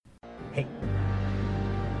Hey,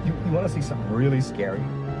 you want to see something really scary?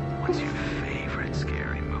 What's your favorite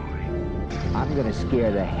scary movie? I'm gonna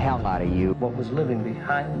scare the hell out of you. What was living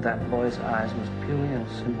behind that boy's eyes was purely and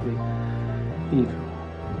simply evil.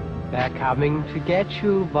 They're coming to get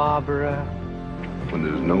you, Barbara. When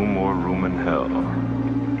there's no more room in hell,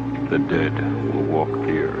 the dead will walk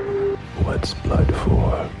here. What's blood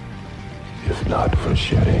for, if not for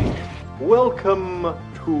shedding? Welcome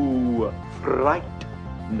to Fright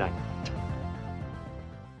Night.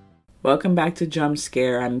 Welcome back to Jump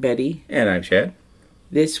Scare. I'm Betty. And I'm Chad.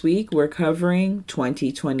 This week we're covering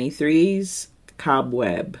 2023's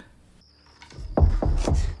Cobweb.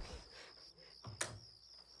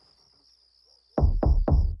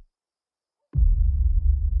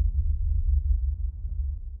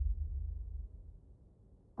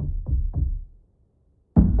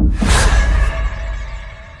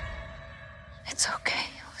 It's okay.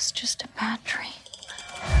 It was just a bad dream.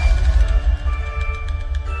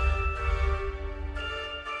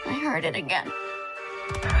 I heard it again.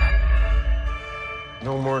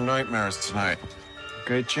 No more nightmares tonight.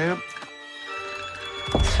 Okay, champ?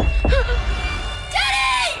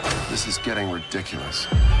 Daddy! This is getting ridiculous.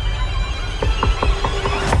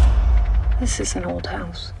 This is an old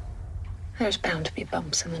house. There's bound to be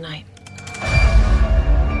bumps in the night.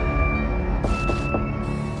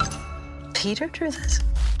 Peter drew this?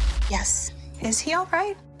 Yes. Is he all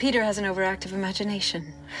right? Peter has an overactive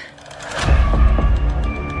imagination.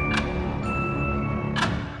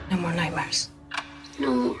 No more nightmares.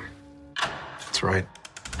 No more. That's right.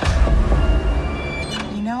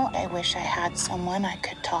 You know, I wish I had someone I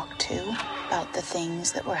could talk to about the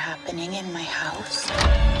things that were happening in my house.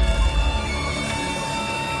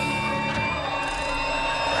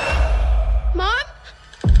 Mom?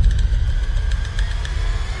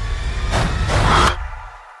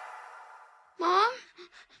 Mom?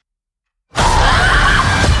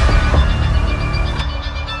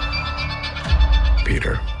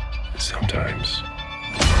 Peter, sometimes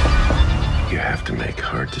you have to make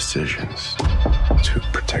hard decisions to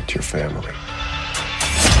protect your family.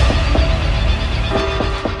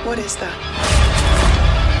 What is that?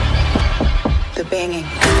 The banging.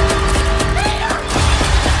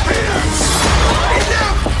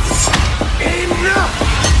 Enough!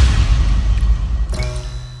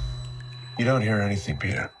 You don't hear anything,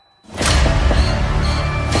 Peter.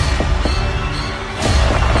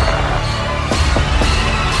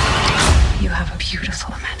 You have a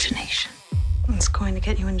beautiful imagination. It's going to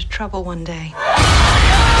get you into trouble one day.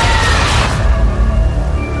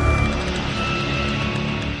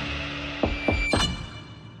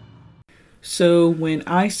 So when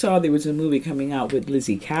I saw there was a movie coming out with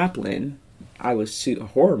Lizzie Kaplan, a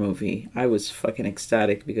horror movie, I was fucking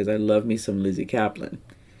ecstatic because I love me some Lizzie Kaplan.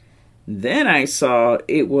 Then I saw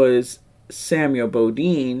it was Samuel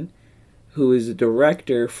Bodine, who is a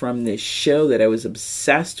director from this show that I was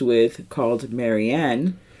obsessed with called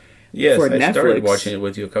Marianne. Yes, for I Netflix. started watching it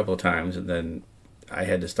with you a couple of times, and then I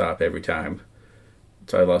had to stop every time.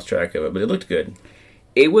 So I lost track of it, but it looked good.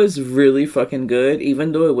 It was really fucking good,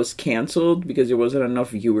 even though it was canceled because there wasn't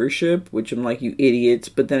enough viewership, which I'm like, you idiots.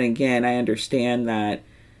 But then again, I understand that.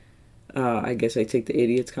 I guess I take the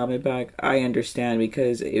idiots comment back. I understand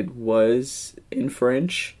because it was in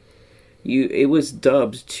French. It was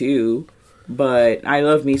dubbed too, but I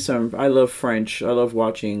love French. I love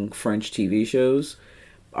watching French TV shows.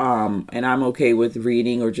 And I'm okay with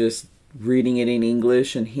reading or just reading it in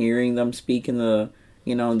English and hearing them speak in the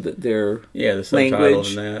subtitles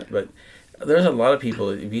language. And that. But there's a lot of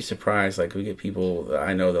people, you'd be surprised, like we get people,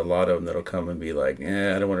 I know that a lot of them that'll come and be like,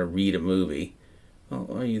 I don't want to read a movie. Oh,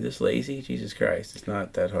 are you this lazy? Jesus Christ, it's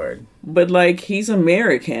not that hard. But like, he's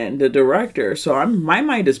American, the director, so my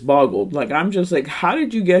mind is boggled. Like, I'm just like, how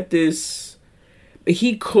did you get this?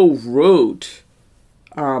 He co-wrote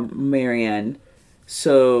Marianne.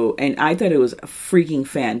 So, and I thought it was freaking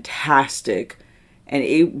fantastic. And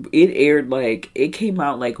it aired it came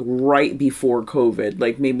out right before COVID.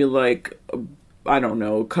 Maybe I don't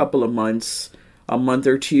know, a couple of months, a month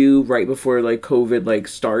or two right before COVID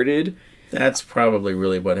started. That's probably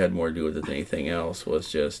really what had more to do with it than anything else, was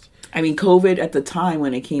just... I mean, COVID at the time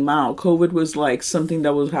when it came out, COVID was something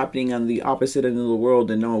that was happening on the opposite end of the world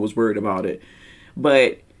and no one was worried about it.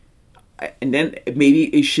 And then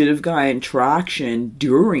maybe it should have gotten traction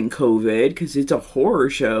during COVID because it's a horror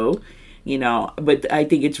show, but I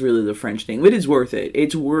think it's really the French thing. But it's worth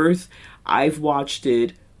it. I've watched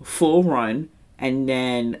it full run and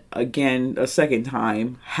then again a second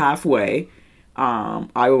time, halfway.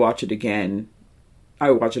 I would watch it again. I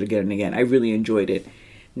would watch it again and again. I really enjoyed it.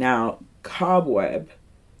 Now, Cobweb,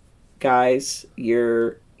 guys,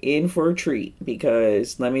 you're in for a treat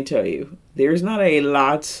because let me tell you, there's not a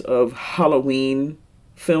lot of Halloween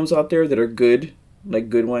films out there that are good, like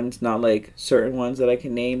good ones, not like certain ones that I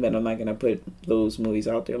can name, and I'm not gonna put those movies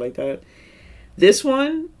out there like that. This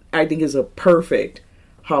one I think is a perfect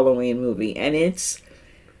Halloween movie, and it's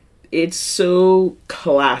so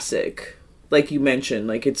classic, like you mentioned,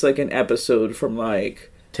 like it's like an episode from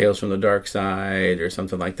like Tales from the Dark Side or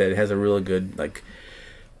something like that. It has a really good like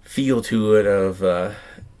feel to it of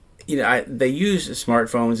they use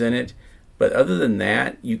smartphones in it, but other than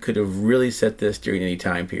that, you could have really set this during any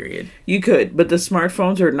time period. You could, but the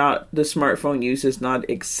smartphone use is not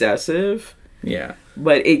excessive. Yeah.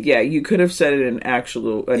 But you could have set it in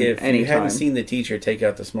if any you hadn't time. seen the teacher take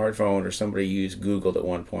out the smartphone or somebody use Google at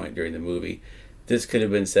one point during the movie, this could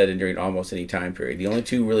have been set in during almost any time period. The only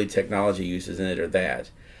two really technology uses in it are that.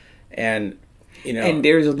 And and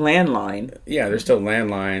there's a landline. Yeah, there's still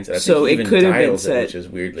landlines. I so think he it could have been it, set. which is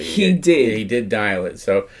weirdly He did. He did dial it.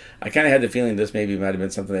 So I kind of had the feeling this maybe might have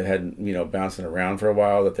been something that had bouncing around for a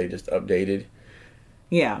while that they just updated.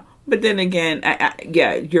 Yeah, but then again,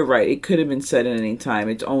 you're right. It could have been set at any time.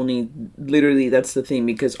 It's only literally that's the thing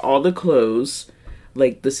because all the clothes,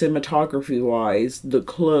 like the cinematography wise, the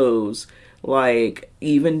clothes, like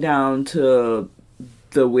even down to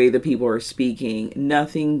the way the people are speaking,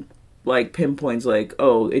 nothing like pinpoints like,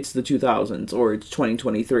 oh, it's the 2000s or it's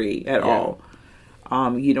 2023 at all.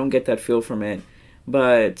 You don't get that feel from it.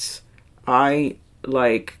 But I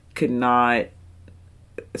could not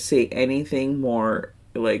say anything more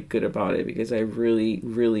good about it because I really,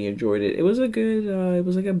 really enjoyed it. It was a good it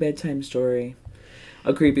was like a bedtime story.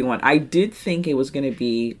 A creepy one. I did think it was gonna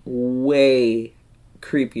be way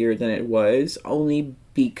creepier than it was, only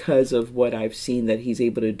because of what I've seen that he's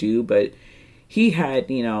able to do, but he had,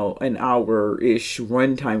 an hour-ish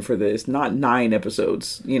runtime for this, not 9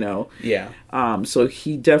 episodes, Yeah. So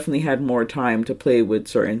he definitely had more time to play with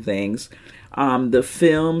certain things. The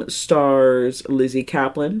film stars Lizzie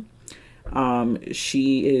Kaplan.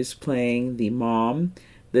 She is playing the mom.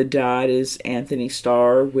 The dad is Anthony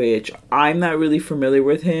Starr, which I'm not really familiar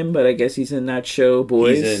with him, but I guess he's in that show,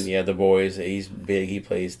 Boys. He's in, The Boys. He's big. He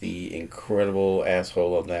plays the incredible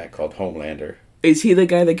asshole on that called Homelander. Is he the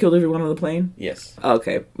guy that killed everyone on the plane? Yes.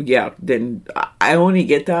 Okay. Yeah. Then I only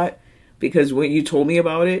get that because when you told me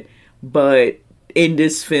about it, but in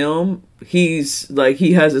this film, he's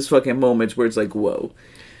he has his fucking moments where it's like, whoa.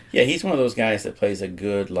 Yeah, he's one of those guys that plays a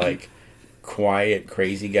good, quiet,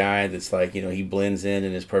 crazy guy that's he blends in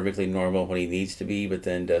and is perfectly normal when he needs to be, but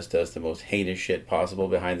then does the most heinous shit possible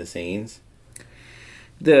behind the scenes.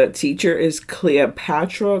 The teacher is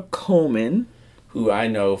Cleopatra Coleman, who I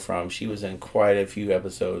know from, she was in quite a few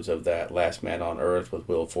episodes of that Last Man on Earth with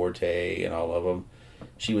Will Forte and all of them.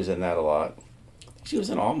 She was in that a lot. She was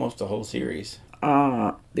in almost the whole series.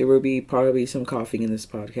 There will be probably some coughing in this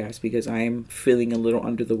podcast because I am feeling a little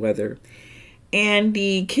under the weather. And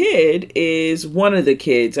the kid is one of the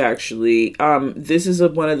kids, actually. This is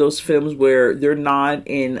one of those films where they're not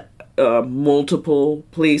in multiple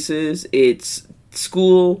places. It's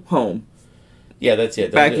school, home. Yeah, that's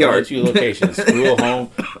it. Backyard. 2 locations. School, home.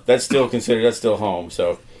 That's still home.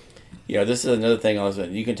 So, this is another thing.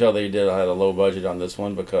 You can tell they had a low budget on this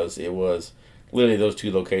one because it was literally those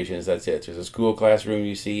 2 locations. That's it. There's a school classroom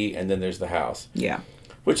you see, and then there's the house. Yeah.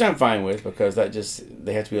 Which I'm fine with because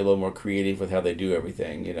they have to be a little more creative with how they do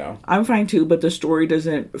everything, I'm fine too, but the story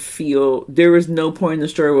doesn't feel... There was no point in the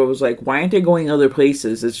story where it was like, why aren't they going other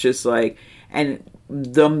places? It's just and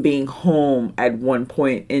them being home at one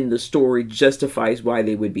point in the story justifies why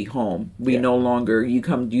they would be home. We no longer... You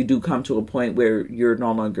do come to a point where you're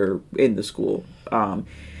no longer in the school.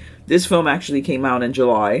 This film actually came out in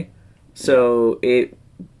July, so it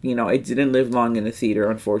didn't live long in the theater,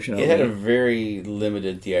 unfortunately. It had a very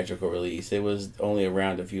limited theatrical release. It was only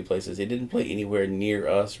around a few places. It didn't play anywhere near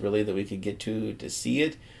us, really, that we could get to see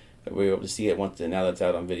it. But we were able to see it now that's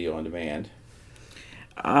out on video on demand.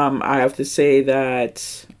 I have to say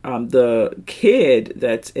that the kid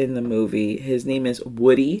that's in the movie, his name is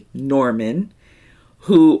Woody Norman,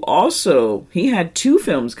 who also, he had 2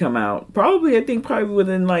 films come out. Probably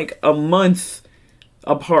within a month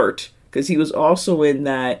apart. Because he was also in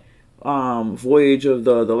that voyage of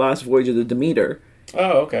the last voyage of the Demeter.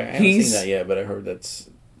 Oh, okay. I haven't seen that yet, but I've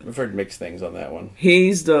heard mixed things on that one.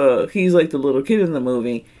 He's like the little kid in the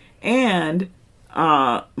movie, and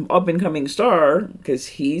up and coming star because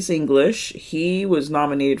he's English. He was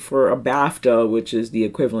nominated for a BAFTA, which is the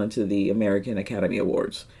equivalent to the American Academy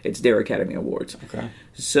Awards. It's their Academy Awards. Okay.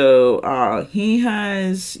 So he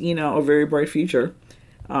has a very bright future.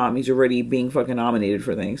 He's already being fucking nominated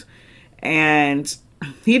for things. And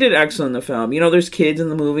He did excellent in the film. You know, there's kids in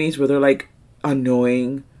the movies where they're like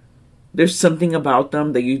annoying. There's something about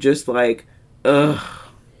them that you just like, ugh.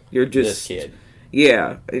 You're just... This kid.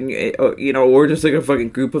 Yeah. And, you know, or just like a fucking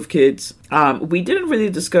group of kids. We didn't really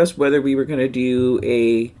discuss whether we were going to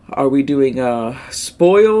do are we doing a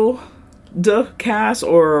spoil the cast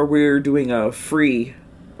or we're doing a free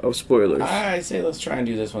of spoilers? I say let's try and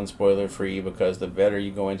do this one spoiler free, because the better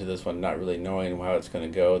you go into this one not really knowing how it's going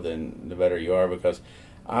to go, then the better you are, because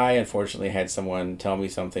I unfortunately had someone tell me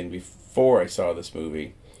something before I saw this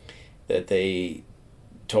movie that they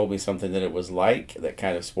told me something that it was like that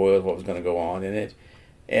kind of spoiled what was going to go on in it.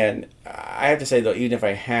 And I have to say, though, even if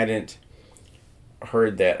I hadn't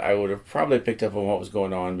heard that, I would have probably picked up on what was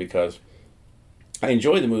going on, because I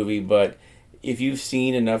enjoyed the movie, but if you've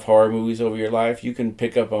seen enough horror movies over your life, you can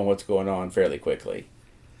pick up on what's going on fairly quickly.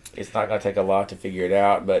 It's not going to take a lot to figure it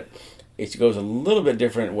out, but it goes a little bit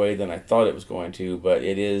different way than I thought it was going to, but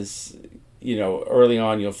it is, you know, early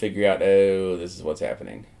on you'll figure out, oh, this is what's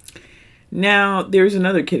happening. Now, there's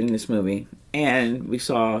another kid in this movie, and we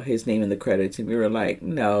saw his name in the credits, and we were like,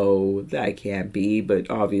 no, that can't be,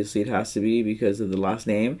 but obviously it has to be because of the last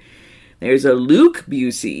name. There's a Luke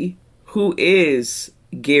Busey, who is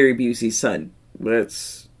Gary Busey's son.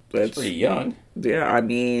 That's pretty young. Yeah, I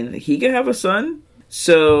mean, he can have a son.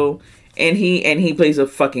 So, and he plays a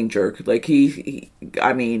fucking jerk. Like, he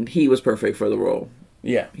was perfect for the role.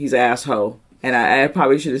 Yeah. He's an asshole. And I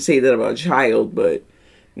probably shouldn't say that about a child, but...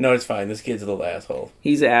 No, it's fine. This kid's a little asshole.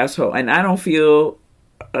 He's an asshole. And I don't feel,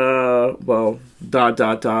 because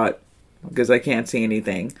I can't say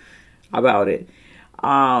anything about it. Come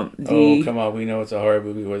on. We know it's a horror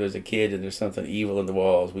movie where there's a kid and there's something evil in the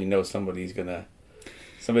walls. We know somebody's gonna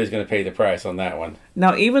pay the price on that one.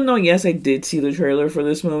 Now, even though, yes, I did see the trailer for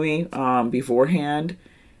this movie beforehand,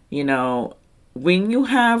 you know, when you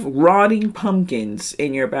have rotting pumpkins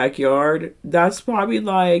in your backyard, that's probably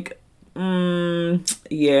like,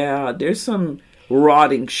 yeah, there's some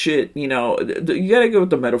rotting shit, you know. You gotta go with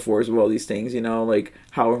the metaphors of all these things, you know, like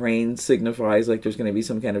how rain signifies like there's gonna be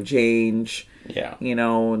some kind of change, yeah, you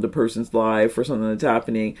know, in the person's life or something that's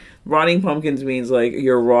happening. Rotting pumpkins means like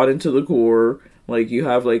you're rotten to the core, like you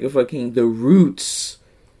have like the roots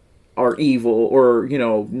are evil, or, you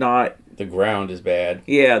know, not. The ground is bad.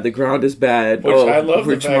 Yeah, the ground is bad. Which I love.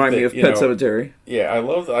 Which remind me of Pet Sematary. Yeah, I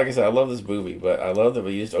love. Like I said, I love this movie, but I love that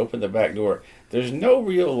we just opened the back door. There's no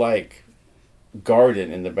real like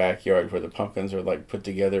garden in the backyard where the pumpkins are like put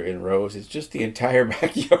together in rows. It's just the entire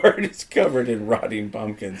backyard is covered in rotting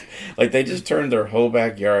pumpkins. Like they just turned their whole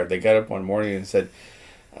backyard. They got up one morning and said,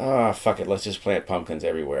 fuck it, let's just plant pumpkins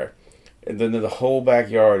everywhere. And then the whole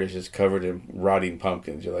backyard is just covered in rotting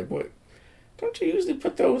pumpkins. You're like, what? Don't you usually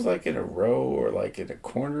put those like in a row or like in a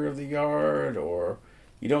corner of the yard, or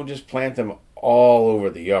you don't just plant them all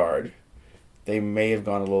over the yard? They may have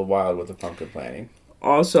gone a little wild with the pumpkin planting.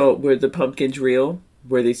 Also, were the pumpkins real?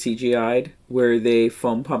 Were they CGI'd? Were they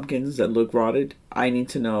foam pumpkins that look rotted? I need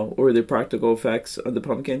to know. Or the practical effects of the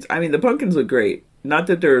pumpkins? I mean, the pumpkins look great. Not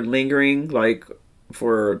that they're lingering like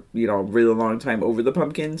for, you know, a really long time over the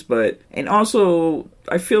pumpkins, but, and also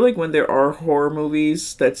I feel like when there are horror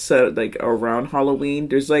movies that set like around Halloween,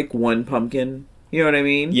 there's like one pumpkin, you know what I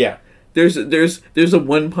mean? Yeah. There's a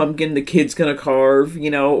one pumpkin the kid's gonna carve, you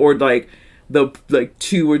know, or like the like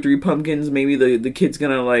 2 or 3 pumpkins maybe the kid's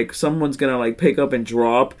gonna like, someone's gonna like pick up and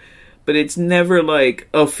drop, but it's never like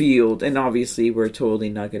a field. And obviously we're totally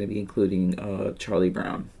not gonna be including Charlie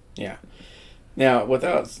Brown. Yeah. Now,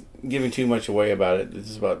 without giving too much away about it, this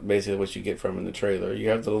is about basically what you get from in the trailer. You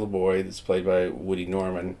have the little boy that's played by Woody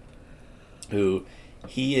Norman, who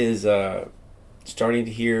he is starting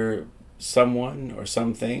to hear someone or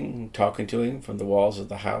something talking to him from the walls of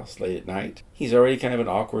the house late at night. He's already kind of an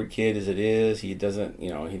awkward kid as it is. He doesn't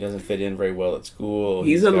fit in very well at school.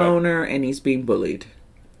 He's a loner and he's being bullied.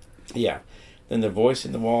 Yeah. Then the voice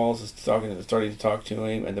in the walls is starting to talk to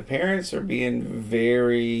him, and the parents are being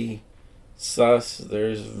very sus.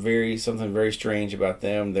 There's something very strange about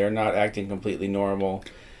them. They're not acting completely normal.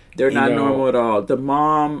 They're not normal at all. The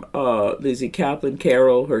mom, Lizzie Kaplan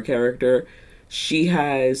Carroll, her character, she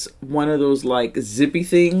has one of those like zippy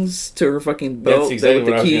things to her fucking belt. That's exactly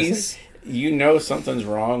with the keys. You know something's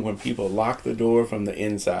wrong when people lock the door from the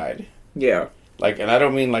inside. Yeah. Like, and I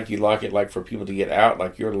don't mean like you lock it like for people to get out.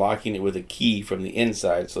 Like you're locking it with a key from the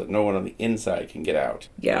inside so that no one on the inside can get out.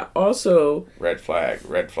 Yeah. Also, red flag.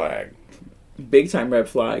 Big time red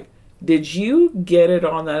flag. Did you get it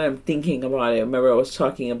on that? I'm thinking about it. Remember I was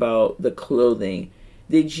talking about the clothing.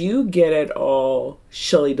 Did you get it all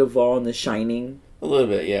Shelley Duvall in The Shining? A little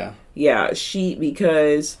bit, yeah. Yeah,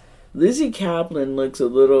 because Lizzie Kaplan looks a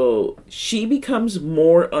little... She becomes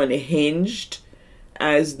more unhinged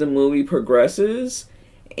as the movie progresses.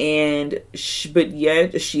 But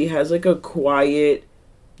yet she has like a quiet,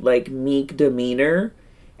 like meek demeanor.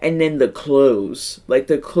 And then the clothes. Like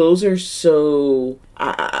the clothes are so...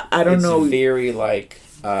 I don't know. It's very like...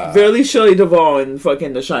 Very Shelley Duvall in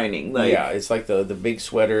fucking The Shining. Like, yeah, it's like the big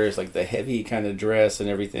sweaters, like the heavy kind of dress and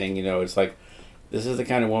everything. You know, it's like this is the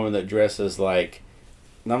kind of woman that dresses like,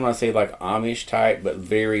 I'm not saying like Amish type, but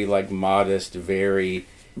very like modest, very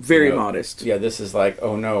modest. Yeah, this is like,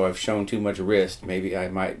 oh no, I've shown too much wrist. Maybe I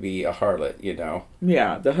might be a harlot. You know.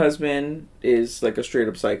 Yeah, the husband is like a straight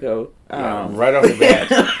up psycho. Right off the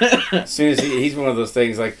bat, as soon as he's one of those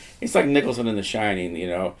things like it's like Nicholson in The Shining. You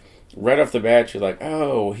know. Right off the bat, you're like,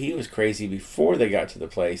 oh, he was crazy before they got to the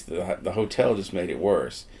place. The hotel just made it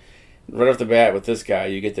worse. Right off the bat with this guy,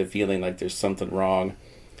 you get the feeling like there's something wrong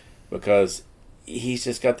because he's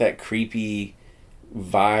just got that creepy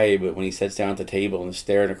vibe when he sits down at the table and is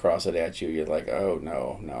staring across it at you. You're like, oh,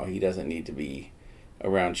 no, he doesn't need to be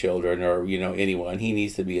around children or, anyone. He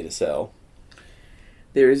needs to be in a cell.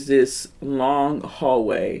 There's this long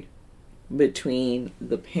hallway between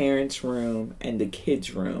the parents' room and the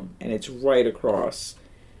kids' room, and it's right across.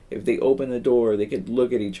 If they open the door, they could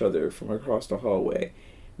look at each other from across the hallway.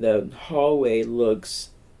 The hallway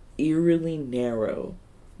looks eerily narrow.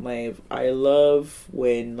 I love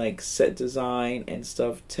when like set design and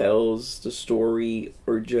stuff tells the story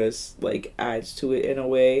or just like adds to it in a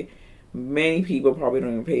way. Many people probably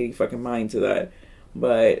don't even pay any fucking mind to that,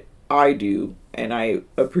 but I do, and I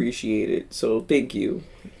appreciate it. So thank you,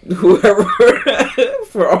 whoever,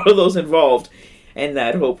 for all of those involved in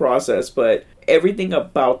that whole process. But everything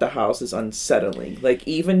about the house is unsettling. Like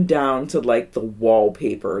even down to like the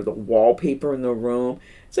wallpaper in the room.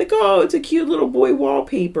 It's like, oh, it's a cute little boy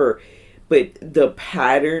wallpaper, but the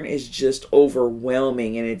pattern is just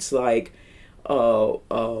overwhelming, and it's like a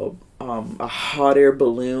hot air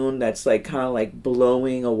balloon that's like kind of like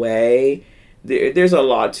blowing away. There's a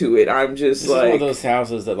lot to it. I'm just this like... is one of those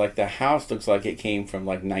houses that, like, the house looks like it came from,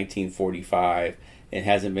 like, 1945 and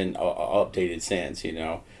hasn't been updated since,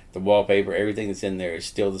 The wallpaper, everything that's in there is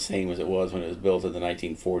still the same as it was when it was built in the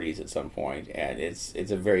 1940s at some point, and it's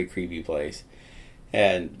a very creepy place.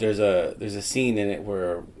 And there's a scene in it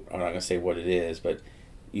where, I'm not going to say what it is, but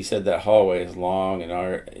you said that hallway is long, and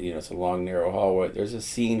it's a long, narrow hallway. There's a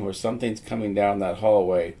scene where something's coming down that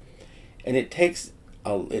hallway, and it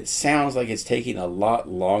sounds like it's taking a lot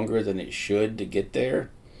longer than it should to get there.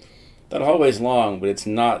 That hallway's long, but it's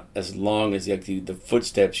not as long as the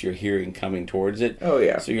footsteps you're hearing coming towards it. Oh,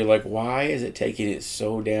 yeah. So you're like, why is it taking it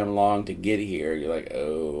so damn long to get here? You're like,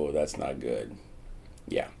 oh, that's not good.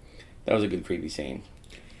 Yeah. That was a good creepy scene.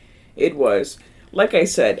 It was. Like I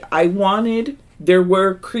said, there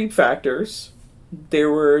were creep factors.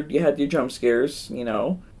 You had your jump scares,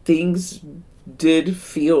 Things did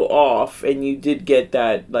feel off, and you did get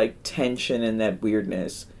that like tension and that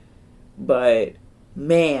weirdness, but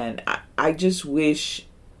man, I just wish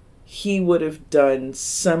he would have done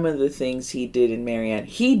some of the things he did in Marianne.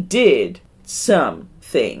 He did some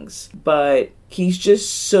things, but he's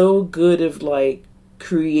just so good of like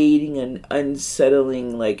creating an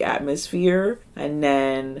unsettling like atmosphere, and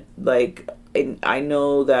then like, and I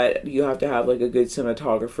know that you have to have like a good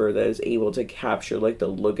cinematographer that is able to capture like the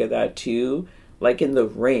look of that too. Like in The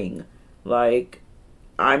Ring. Like,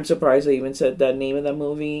 I'm surprised I even said that name of that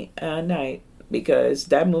movie at night, because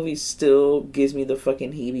that movie still gives me the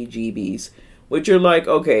fucking heebie-jeebies. Which you're like,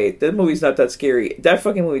 okay, that movie's not that scary. That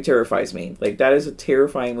fucking movie terrifies me. Like, that is a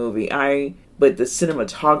terrifying movie. But the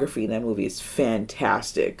cinematography in that movie is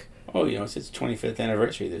fantastic. Oh, it's its 25th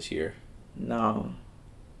anniversary this year. No.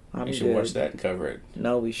 We should watch that and cover it.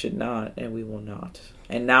 No, we should not, and we will not.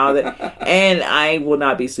 And now that, and I will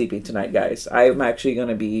not be sleeping tonight, guys. I'm actually going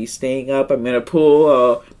to be staying up. I'm going to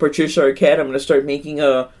pull Patricia Arquette. I'm going to start making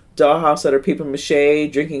a dollhouse out of paper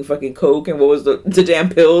mache, drinking fucking Coke, and what was the damn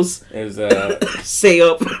pills? It was, stay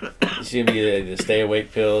up. She's going to be the stay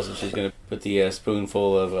awake pills, and she's going to put the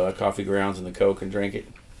spoonful of coffee grounds in the Coke and drink it.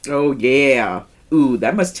 Oh, yeah. Ooh,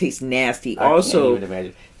 that must taste nasty. I can't even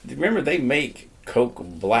imagine. Remember, they make Coke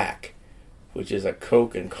Black, which is a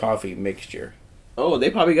Coke and coffee mixture. Oh, they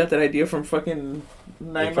probably got that idea from fucking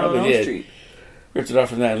 9 Mile Elm Street. Ripped it off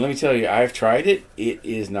from that. And let me tell you, I've tried it. It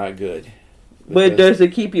is not good. But does it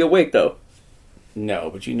keep you awake, though? No,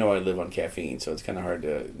 but I live on caffeine, so it's kind of hard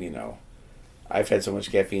to, I've had so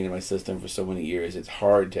much caffeine in my system for so many years, it's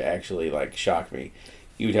hard to actually, like, shock me.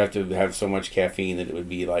 You would have to have so much caffeine that it would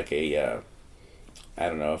be like a, I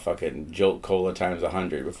don't know, fucking Jolt Cola times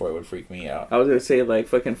 100 before it would freak me out. I was going to say, like,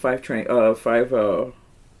 fucking 5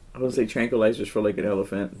 I would say tranquilizers for like an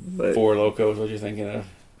elephant, but Four Locos, what you're thinking of?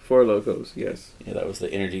 Four Locos, yes. Yeah, that was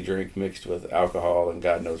the energy drink mixed with alcohol and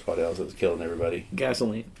God knows what else. It was killing everybody.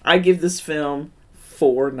 Gasoline. I give this film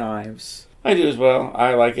 4 knives. I do as well.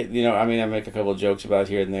 I like it. You know, I mean, I make a couple of jokes about it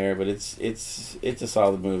here and there, but it's a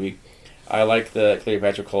solid movie. I like the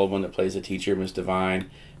Cleopatra Coleman that plays the teacher, Miss Devine.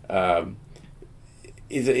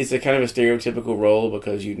 It's a kind of a stereotypical role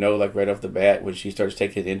because you know, like right off the bat, when she starts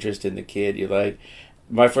taking interest in the kid, you're like,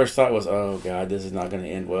 my first thought was, oh God, this is not going to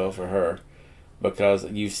end well for her. Because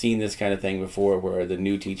you've seen this kind of thing before where the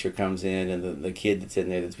new teacher comes in and the kid that's in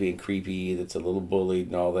there that's being creepy, that's a little bullied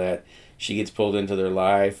and all that, she gets pulled into their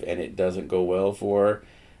life and it doesn't go well for her.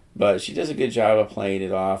 But she does a good job of playing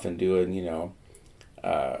it off and doing, you know,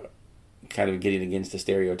 kind of getting against the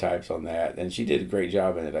stereotypes on that. And she did a great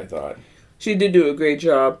job in it, I thought. She did do a great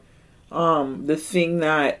job. The thing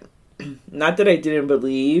that, not that I didn't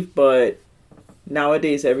believe, but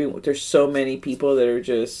nowadays there's so many people that are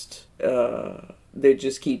just... they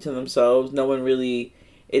just keep to themselves. No one really...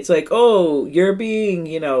 It's like, oh, you're being,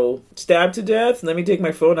 you know, stabbed to death? Let me take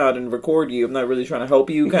my phone out and record you. I'm not really trying to help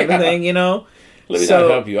you kind of thing, you know? Let me not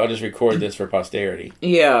help you. I'll just record this for posterity.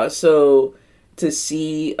 Yeah, so to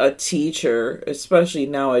see a teacher, especially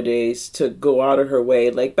nowadays, to go out of her way.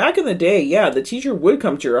 Like, back in the day, yeah, the teacher would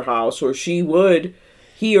come to your house, or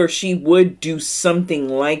he or she would do something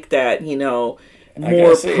like that, you know,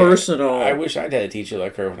 more personal. I wish I'd had a teacher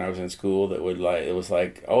like her when I was in school that would like, it was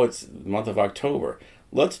like, oh, it's the month of October.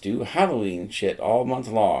 Let's do Halloween shit all month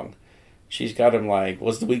long. She's got them like,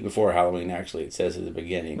 what's the week before Halloween actually, it says at the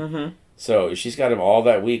beginning. Mm-hmm. So she's got them all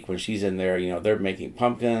that week when she's in there, you know, they're making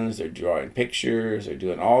pumpkins, they're drawing pictures, they're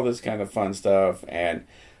doing all this kind of fun stuff. And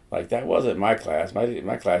like, that wasn't my class.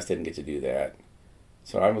 My class didn't get to do that.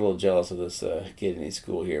 So I'm a little jealous of this kid in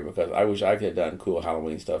school here because I wish I could have done cool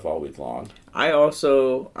Halloween stuff all week long. I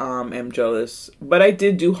also am jealous. But I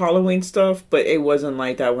did do Halloween stuff, but it wasn't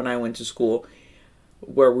like that when I went to school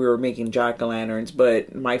where we were making jack-o'-lanterns.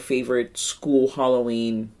 But my favorite school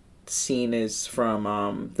Halloween scene is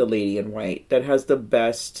from The Lady in White. That has the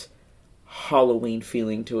best Halloween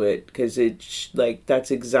feeling to it because it's like that's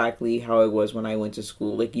exactly how it was when I went to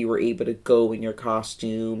school. Like you were able to go in your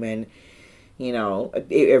costume and you know,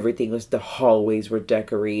 everything was, the hallways were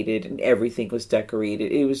decorated and everything was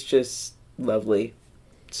decorated. It was just lovely.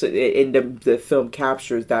 So, and the film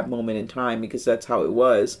captures that moment in time because that's how it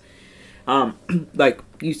was. Like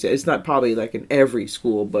you said, it's not probably like in every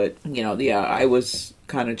school, but, you know, yeah, I was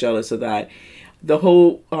kind of jealous of that. The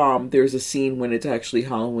whole, there's a scene when it's actually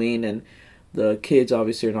Halloween and the kids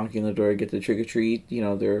obviously are knocking on the door to get the trick-or-treat, you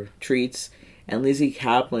know, their treats. And Lizzie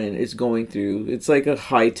Kaplan is going through, it's like a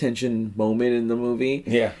high tension moment in the movie.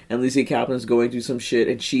 Yeah. And Lizzie Kaplan's going through some shit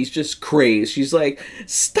and she's just crazed. She's like,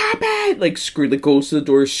 stop it! Like, goes to the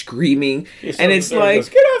door screaming. And it's like, goes,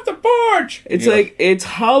 get off the porch! It's like, it's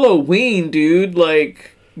Halloween, dude.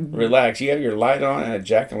 Like, relax. You have your light on and a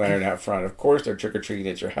jack-o'-lantern out front. Of course they're trick-or-treating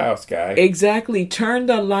at your house, guy. Exactly. Turn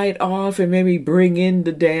the light off and maybe bring in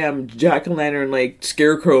the damn jack-o'-lantern, like,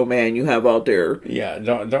 scarecrow man you have out there. Yeah,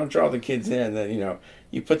 don't draw the kids in. That, you know,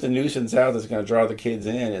 you put the nuisance out that's going to draw the kids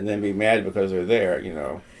in and then be mad because they're there, you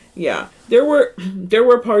know. Yeah. There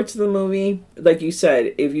were parts of the movie, like you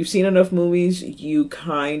said, if you've seen enough movies, you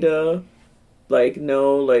kind of, like,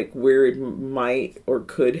 know, like, where it might or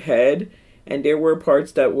could head. And there were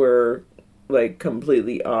parts that were, like,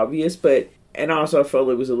 completely obvious, and also I felt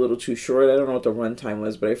it was a little too short. I don't know what the runtime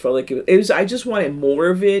was, but I felt like it was, I just wanted more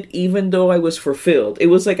of it, even though I was fulfilled. It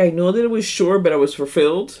was like, I know that it was short, but I was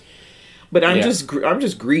fulfilled. But I'm just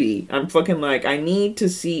greedy. I'm fucking like, I need to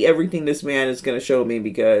see everything this man is going to show me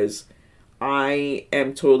because I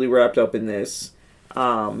am totally wrapped up in this.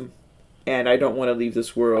 And I don't want to leave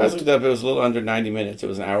this world. I looked it up. It was a little under 90 minutes. It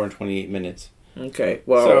was an hour and 28 minutes. Okay,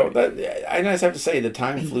 well... So, I just have to say, the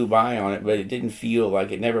time flew by on it, but it didn't feel like,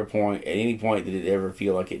 at any point did it ever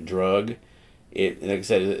feel like it drug. Like I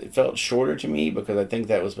said, it felt shorter to me, because I think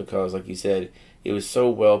that was because, like you said, it was so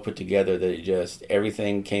well put together that it just,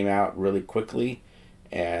 everything came out really quickly,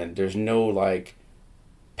 and there's no, like,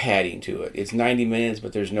 padding to it. It's 90 minutes,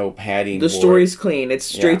 but there's no padding. The story's clean. It's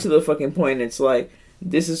straight to the fucking point. It's like,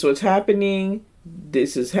 this is what's happening...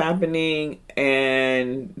 This is happening,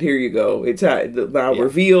 and here you go. It's now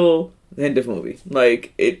reveal, end of movie.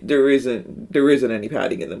 Like there isn't any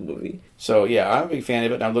padding in the movie. So yeah, I'm a big fan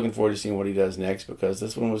of it. And I'm looking forward to seeing what he does next because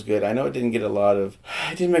this one was good. I know it didn't make a lot of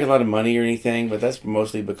money or anything, but that's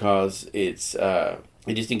mostly because it just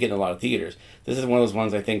didn't get in a lot of theaters. This is one of those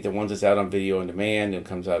ones I think that once it's out on video on demand and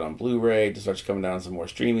comes out on Blu-ray, it starts coming down on some more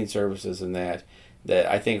streaming services and that. that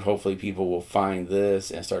I think hopefully people will find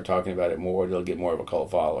this and start talking about it more. They'll get more of a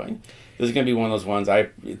cult following. This is going to be one of those ones I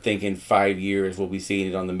think in 5 years we'll be seeing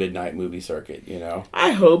it on the midnight movie circuit, you know?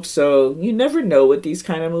 I hope so. You never know with these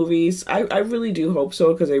kind of movies. I really do hope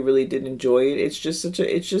so because I really did enjoy it. It's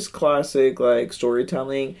just classic like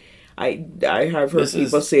storytelling. I have heard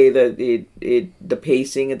people say that the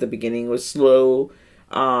pacing at the beginning was slow.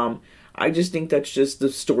 I just think that's just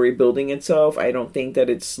the story building itself. I don't think that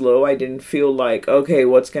it's slow. I didn't feel like, okay,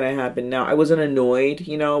 what's going to happen now? I wasn't annoyed,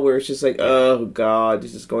 you know, where it's just like, oh, God,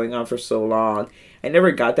 this is going on for so long. I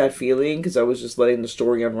never got that feeling because I was just letting the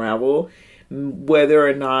story unravel. Whether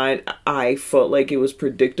or not I felt like it was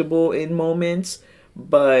predictable in moments,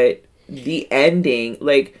 but the ending,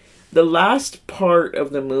 like the last part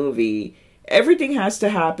of the movie, everything has to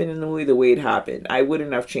happen in the movie the way it happened. I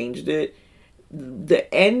wouldn't have changed it.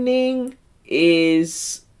 The ending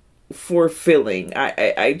is fulfilling.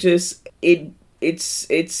 It's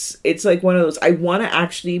like one of those, I want to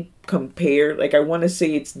actually compare, like I want to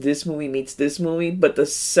say it's this movie meets this movie, but the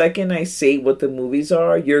second I say what the movies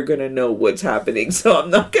are, you're gonna know what's happening. So I'm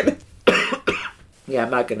not gonna I'm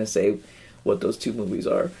not gonna say what those two movies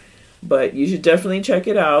are, but you should definitely check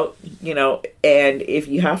it out, you know. And if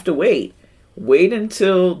you have to wait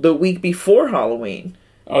until the week before Halloween.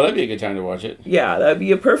 Oh, that'd be a good time to watch it. Yeah, that'd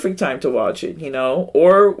be a perfect time to watch it, you know,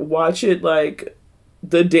 or watch it like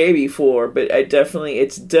the day before. But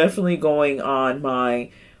it's definitely going on my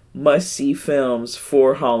must-see films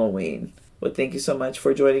for Halloween. Well, thank you so much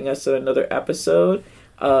for joining us on another episode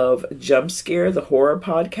of Jump Scare, the horror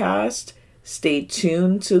podcast. Stay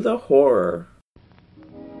tuned to the horror.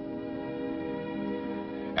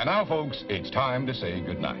 And now, folks, it's time to say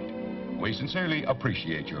goodnight. We sincerely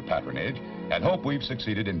appreciate your patronage and hope we've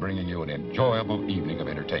succeeded in bringing you an enjoyable evening of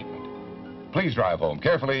entertainment. Please drive home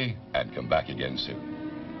carefully and come back again soon.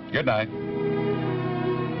 Good night.